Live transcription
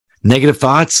negative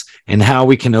thoughts and how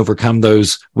we can overcome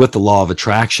those with the law of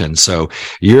attraction. So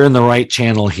you're in the right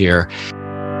channel here.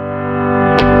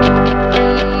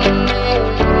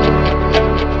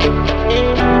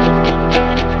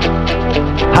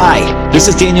 Hi, this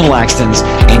is Daniel Laxtons,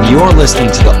 and you're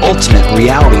listening to the Ultimate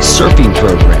Reality Surfing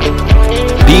Program.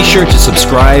 Be sure to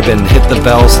subscribe and hit the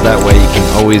bell so that way you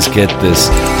can always get this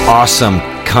awesome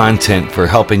content for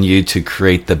helping you to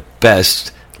create the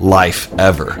best life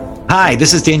ever. Hi,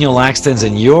 this is Daniel Laxtons,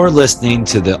 and you're listening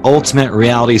to the Ultimate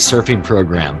Reality Surfing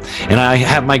Program. And I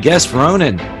have my guest,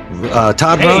 Ronan,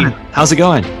 Todd. Hey. Ronan. How's it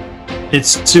going?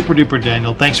 It's super duper,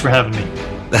 Daniel. Thanks for having me.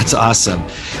 That's awesome.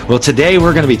 Well, today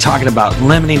we're going to be talking about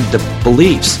limiting the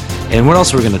beliefs. And what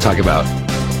else are we going to talk about?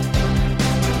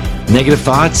 Negative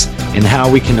thoughts and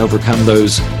how we can overcome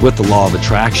those with the law of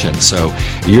attraction. So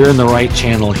you're in the right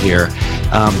channel here.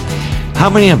 How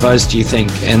many of us do you think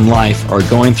in life are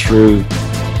going through,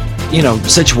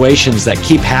 situations that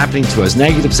keep happening to us?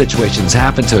 Negative situations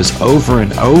happen to us over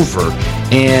and over.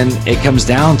 And it comes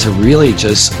down to really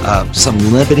just some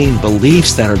limiting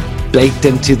beliefs that are baked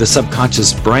into the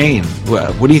subconscious brain.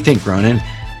 What do you think, Ronan?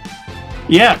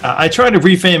 Yeah, I try to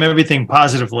reframe everything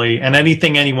positively, and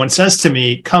anything anyone says to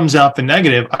me comes out the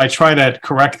negative. I try to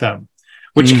correct them,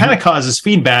 which kind of causes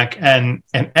feedback and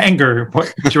anger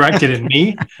directed at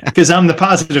me because I'm the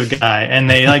positive guy. And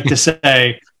they like to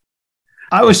say,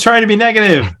 I was trying to be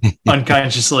negative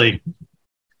unconsciously.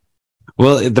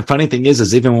 Well, the funny thing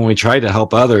is even when we try to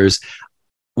help others,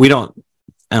 we don't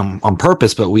on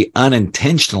purpose, but we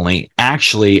unintentionally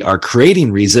actually are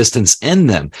creating resistance in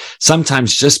them.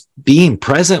 Sometimes just being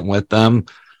present with them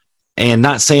and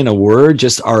not saying a word,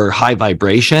 just our high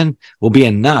vibration will be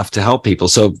enough to help people.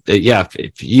 So yeah,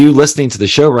 if you listening to the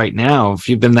show right now, if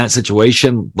you've been in that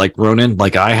situation like Ronan,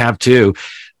 like I have too,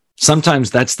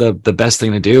 sometimes that's the best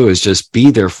thing to do is just be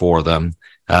there for them,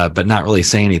 but not really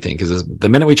say anything. Because the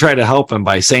minute we try to help them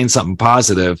by saying something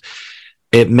positive,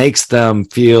 it makes them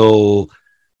feel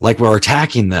like we're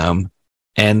attacking them,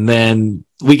 and then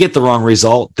we get the wrong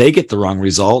result. They get the wrong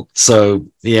result. So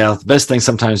yeah, the best thing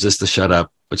sometimes is to shut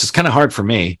up, which is kind of hard for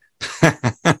me. How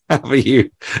about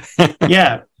you?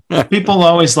 Yeah. People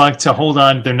always like to hold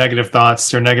on to their negative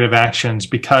thoughts, their negative actions,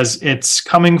 because it's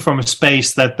coming from a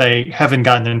space that they haven't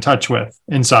gotten in touch with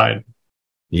inside.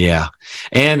 Yeah.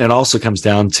 And it also comes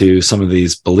down to some of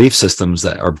these belief systems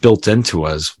that are built into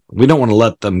us. We don't want to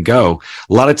let them go.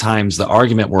 A lot of times the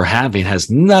argument we're having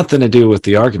has nothing to do with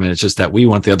the argument. It's just that we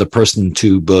want the other person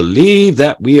to believe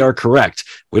that we are correct.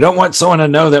 We don't want someone to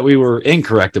know that we were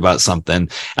incorrect about something.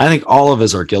 I think all of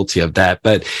us are guilty of that,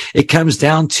 but it comes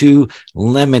down to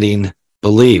limiting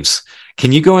beliefs.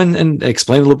 Can you go in and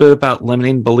explain a little bit about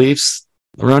limiting beliefs,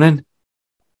 Ronan?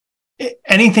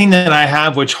 Anything that I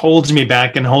have which holds me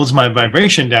back and holds my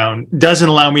vibration down doesn't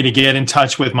allow me to get in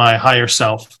touch with my higher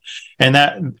self. And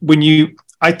that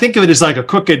I think of it as like a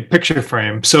crooked picture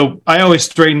frame. So I always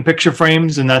straighten picture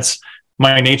frames, and that's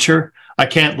my nature. I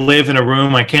can't live in a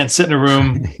room. I can't sit in a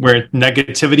room where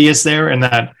negativity is there. And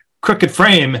that crooked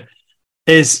frame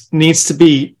needs to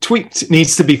be tweaked,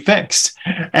 needs to be fixed.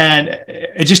 And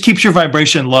it just keeps your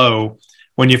vibration low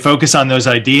when you focus on those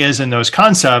ideas and those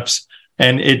concepts.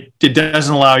 And it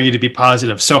doesn't allow you to be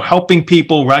positive. So helping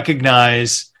people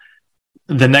recognize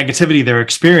the negativity they're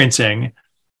experiencing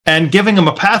and giving them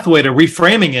a pathway to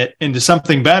reframing it into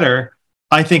something better,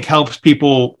 I think helps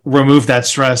people remove that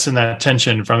stress and that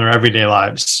tension from their everyday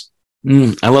lives.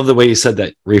 I love the way you said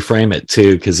that, reframe it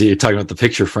too, because you're talking about the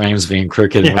picture frames being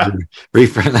crooked. Yeah.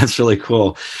 Reframe, that's really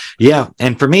cool. Yeah.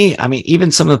 And for me, even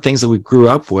some of the things that we grew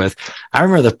up with, I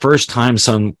remember the first time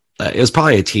it was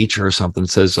probably a teacher or something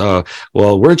says, "Oh,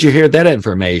 well, where'd you hear that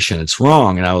information? It's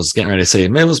wrong." And I was getting ready to say,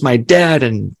 "It was my dad,"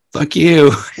 and fuck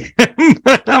you.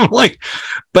 I'm like,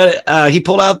 but he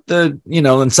pulled out the,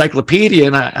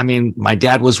 encyclopedia, and my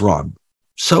dad was wrong.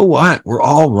 So what? We're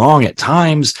all wrong at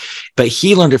times, but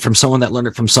he learned it from someone that learned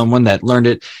it from someone that learned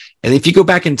it. And if you go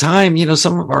back in time,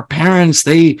 some of our parents,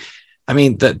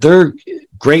 their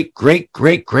great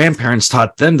grandparents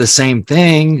taught them the same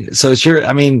thing. So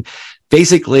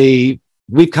basically,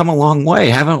 we've come a long way,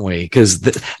 haven't we? Because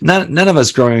none of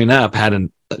us growing up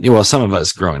some of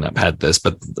us growing up had this,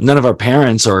 but none of our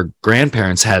parents or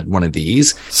grandparents had one of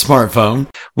these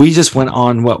smartphone. We just went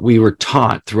on what we were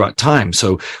taught throughout time.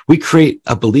 So we create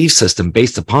a belief system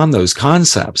based upon those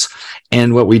concepts.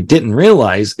 And what we didn't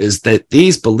realize is that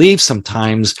these beliefs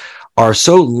sometimes are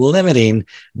so limiting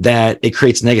that it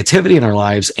creates negativity in our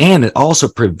lives, and it also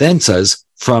prevents us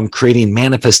from creating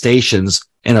manifestations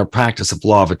in our practice of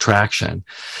law of attraction.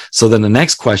 So then the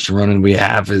next question, Ronan, we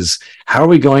have is, how are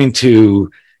we going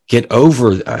to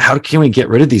how can we get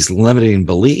rid of these limiting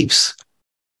beliefs?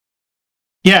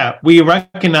 Yeah, we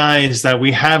recognize that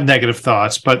we have negative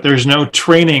thoughts, but there's no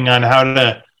training on how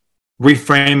to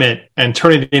reframe it and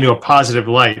turn it into a positive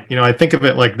light. I think of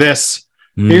it like this.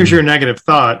 Here's your negative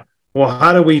thought. Well,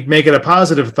 how do we make it a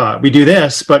positive thought? We do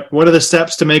this, but what are the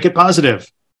steps to make it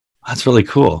positive? That's really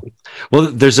cool.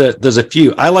 Well, there's a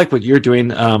few. I like what you're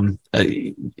doing.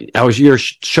 You're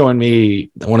showing me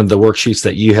one of the worksheets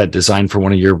that you had designed for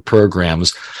one of your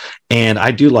programs, and I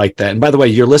do like that. And by the way,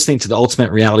 you're listening to the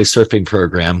Ultimate Reality Surfing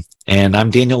Program, and I'm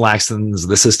Daniel Laxton.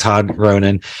 This is Todd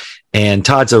Ronan, and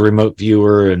Todd's a remote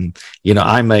viewer, and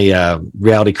I'm a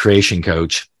reality creation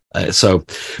coach.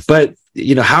 But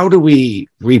how do we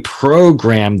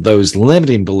reprogram those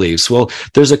limiting beliefs? Well,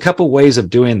 there's a couple ways of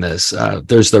doing this.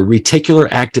 There's the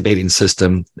reticular activating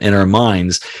system in our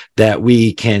minds that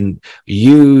we can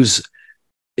use.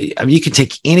 I mean, you can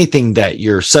take anything that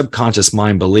your subconscious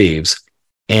mind believes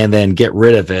and then get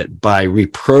rid of it by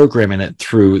reprogramming it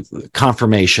through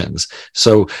confirmations.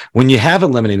 So when you have a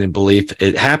limiting belief,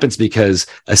 it happens because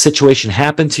a situation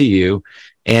happened to you,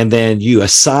 and then you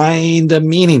assigned a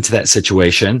meaning to that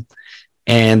situation.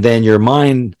 And then your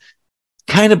mind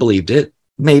kind of believed it.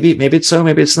 Maybe it's so,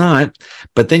 maybe it's not.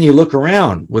 But then you look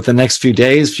around with the next few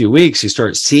days, few weeks, you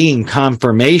start seeing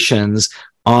confirmations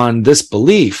on this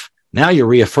belief. Now you're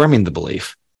reaffirming the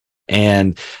belief.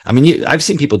 And I mean, I've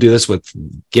seen people do this with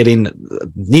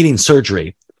needing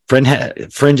surgery.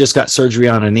 Friend just got surgery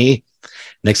on a knee.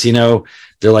 Next thing you know,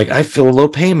 they're like, I feel a little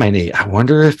pain in my knee. I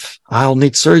wonder if I'll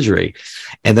need surgery.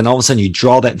 And then all of a sudden you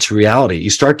draw that into reality. You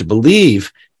start to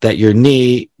believe that your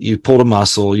knee, you pulled a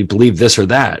muscle, you believe this or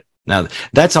that. Now,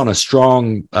 that's on a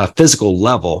strong physical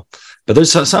level, but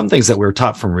there's some things that we're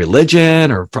taught from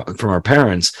religion or from our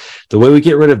parents. The way we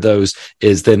get rid of those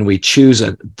is then we choose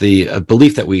a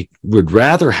belief that we would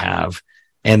rather have,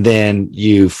 and then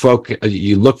you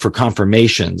look for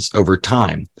confirmations over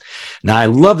time. Now, I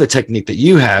love the technique that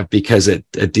you have because it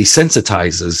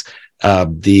desensitizes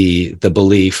the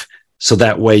belief. So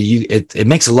that way it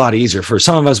makes it a lot easier. For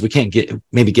some of us, we can't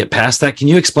get past that. Can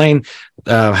you explain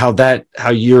how you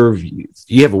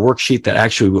have a worksheet that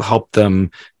actually will help them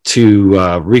to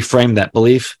reframe that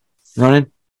belief,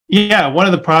 Ronan? Yeah, one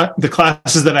of the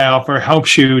classes that I offer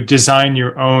helps you design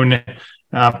your own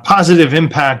positive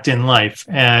impact in life.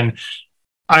 And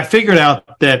I figured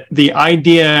out that the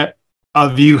idea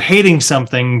of you hating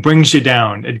something brings you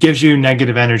down. It gives you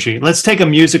negative energy. Let's take a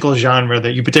musical genre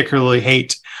that you particularly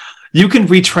hate. You can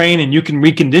retrain and you can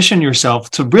recondition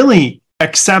yourself to really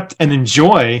accept and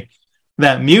enjoy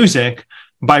that music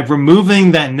by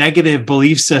removing that negative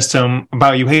belief system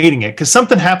about you hating it. Because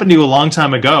something happened to you a long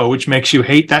time ago, which makes you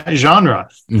hate that genre.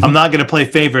 Mm-hmm. I'm not going to play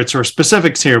favorites or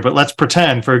specifics here, but let's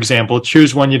pretend, for example,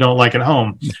 choose one you don't like at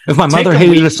home. If my mother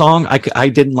hated a song, I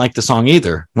didn't like the song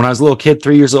either. When I was a little kid,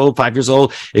 3 years old, 5 years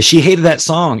old, if she hated that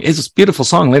song, it's a beautiful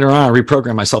song. Later on, I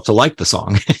reprogrammed myself to like the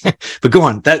song. But go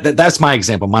on. That's my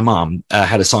example. My mom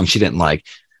had a song she didn't like.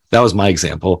 That was my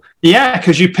example. Yeah,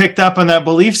 because you picked up on that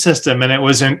belief system and it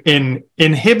was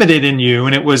inhibited in you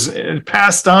and it was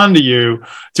passed on to you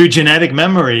through genetic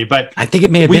memory. But I think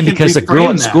it may have been because a girl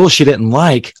at school she didn't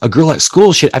like, I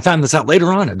found this out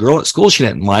later on, a girl at school she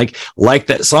didn't like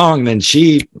that song. Then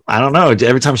I don't know,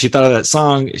 every time she thought of that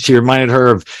song, she reminded her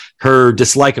of her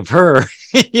dislike of her,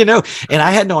 and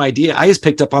I had no idea. I just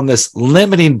picked up on this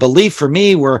limiting belief for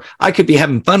me where I could be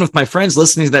having fun with my friends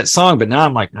listening to that song, but now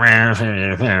I'm like,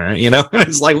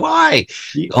 it's like, why?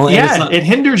 It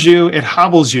hinders you. It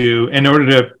hobbles you in order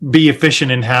to be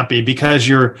efficient and happy because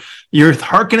you're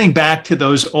hearkening back to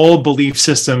those old belief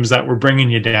systems that were bringing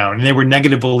you down, and they were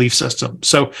negative belief systems.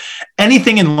 So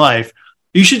anything in life,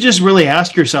 you should just really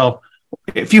ask yourself,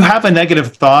 if you have a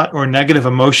negative thought or negative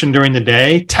emotion during the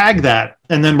day, tag that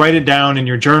and then write it down in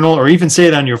your journal or even say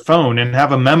it on your phone and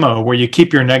have a memo where you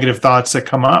keep your negative thoughts that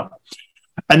come up.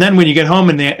 And then when you get home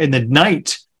in the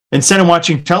night, instead of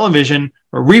watching television,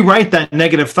 rewrite that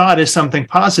negative thought as something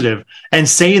positive and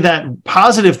say that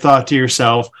positive thought to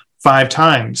yourself 5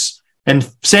 times. And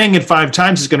saying it 5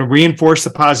 times is going to reinforce the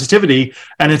positivity,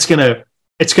 and it's going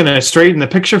to straighten the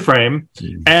picture frame,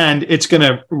 and it's going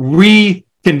to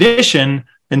recondition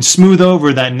and smooth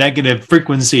over that negative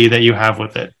frequency that you have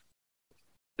with it.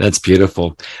 That's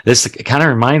beautiful. This kind of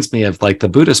reminds me of like the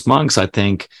Buddhist monks, I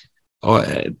think.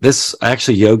 This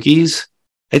actually yogis.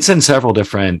 It's in several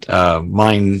different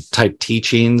mind type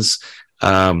teachings.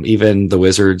 Even the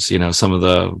wizards, some of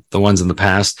the ones in the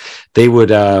past, they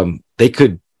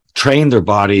could train their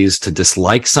bodies to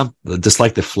dislike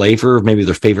the flavor of maybe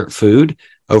their favorite food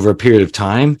over a period of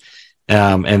time.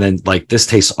 And then like, this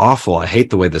tastes awful. I hate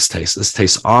the way this tastes. This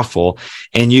tastes awful.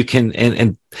 And you can,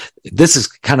 and this is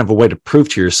kind of a way to prove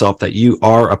to yourself that you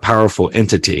are a powerful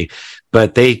entity.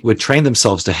 But they would train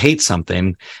themselves to hate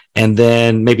something, and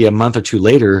then maybe a month or two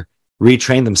later,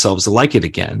 retrain themselves to like it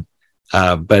again.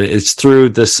 But it's through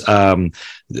this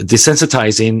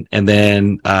desensitizing and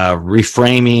then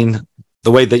reframing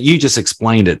the way that you just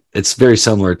explained it. It's very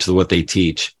similar to what they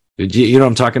teach. You know what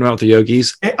I'm talking about with the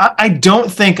yogis? I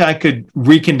don't think I could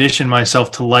recondition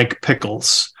myself to like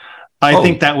pickles. I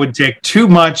think that would take too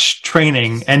much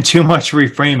training and too much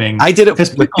reframing. I did it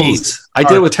with beets. I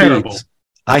did it with terrible. Beets.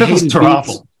 I hated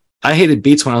beets. I hated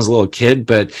beets when I was a little kid,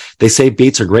 but they say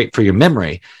beets are great for your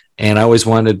memory. And I always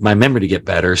wanted my memory to get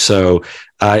better. So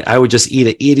I would just eat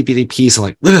an itty bitty piece and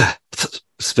like,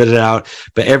 spit it out.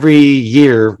 But every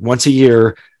year, once a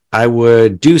year, I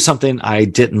would do something I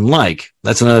didn't like.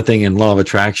 That's another thing in law of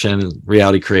attraction,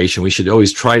 reality creation. We should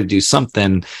always try to do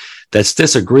something that's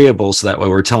disagreeable, so that way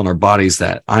we're telling our bodies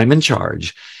that I'm in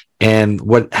charge. And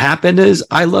what happened is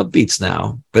I love beets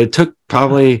now, but it took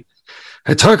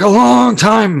a long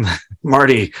time,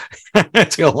 Marty.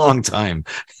 It took a long time.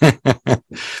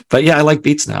 But yeah, I like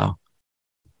beets now.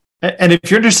 And if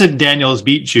you're interested in Daniel's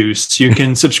beet juice, you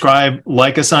can subscribe,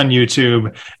 like us on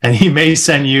YouTube, and he may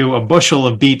send you a bushel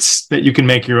of beets that you can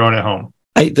make your own at home.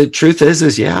 The truth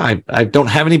is yeah, I don't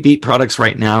have any beet products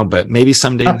right now, but maybe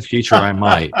someday in the future I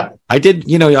might. I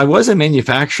did, I was in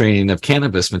manufacturing of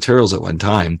cannabis materials at one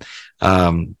time,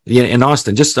 in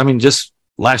Austin, just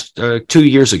last 2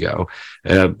 years ago.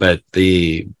 But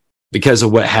because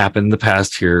of what happened in the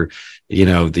past here,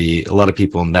 a lot of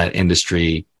people in that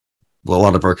industry, a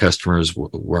lot of our customers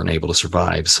weren't able to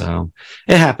survive. So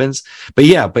it happens. But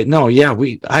you've been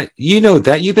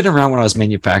around when I was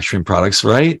manufacturing products,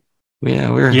 right?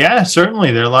 Yeah,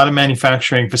 certainly. There are a lot of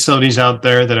manufacturing facilities out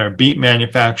there that are beet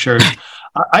manufacturers.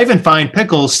 I even find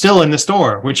pickles still in the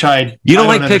store, which you don't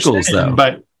like pickles though.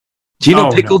 But do you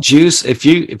know pickle juice? If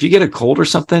you get a cold or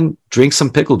something, drink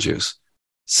some pickle juice.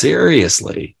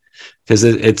 Seriously, because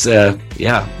it's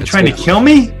trying to kill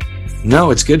me.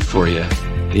 No, it's good for you.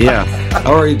 Yeah,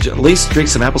 or at least drink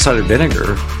some apple cider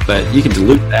vinegar. But you can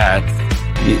dilute that.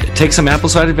 You take some apple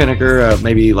cider vinegar,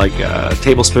 maybe like a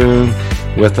tablespoon,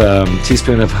 with a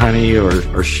teaspoon of honey or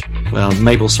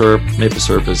maple syrup. Maple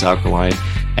syrup is alkaline,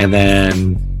 and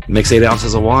then mix 8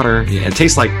 ounces of water. It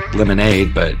tastes like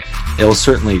lemonade, but it'll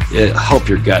help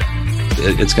your gut.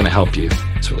 It's going to help you.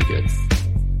 It's really good.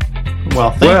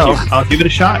 Well, thank you. I'll give it a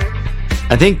shot.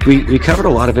 I think we covered a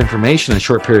lot of information in a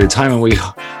short period of time, and we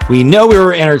know we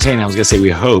were entertaining. I was going to say we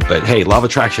hope, but hey, law of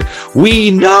attraction,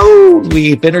 we know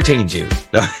we've entertained you.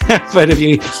 But if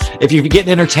you're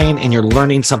getting entertained and you're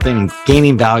learning something and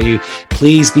gaining value,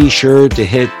 please be sure to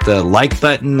hit the like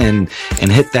button and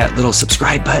hit that little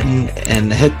subscribe button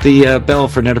and hit the bell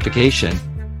for notification.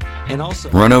 And also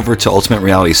run over to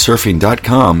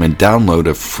ultimaterealitysurfing.com and download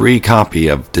a free copy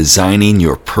of Designing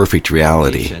Your Perfect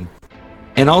Reality.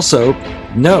 And also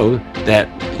know that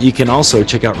you can also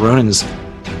check out Ronan's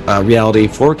Reality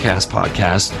Forecast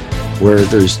podcast, where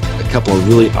there's a couple of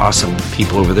really awesome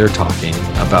people over there talking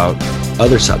about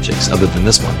other subjects other than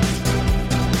this one.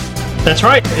 That's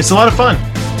right. It's a lot of fun.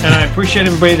 And I appreciate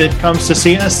everybody that comes to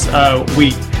see us.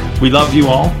 We love you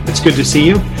all. It's good to see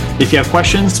you. If you have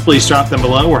questions, please drop them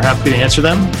below. We're happy to answer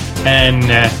them and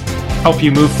help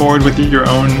you move forward with your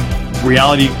own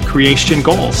reality creation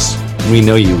goals. We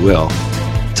know you will.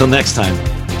 Till next time,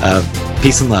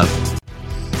 peace and love.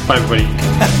 Bye, everybody.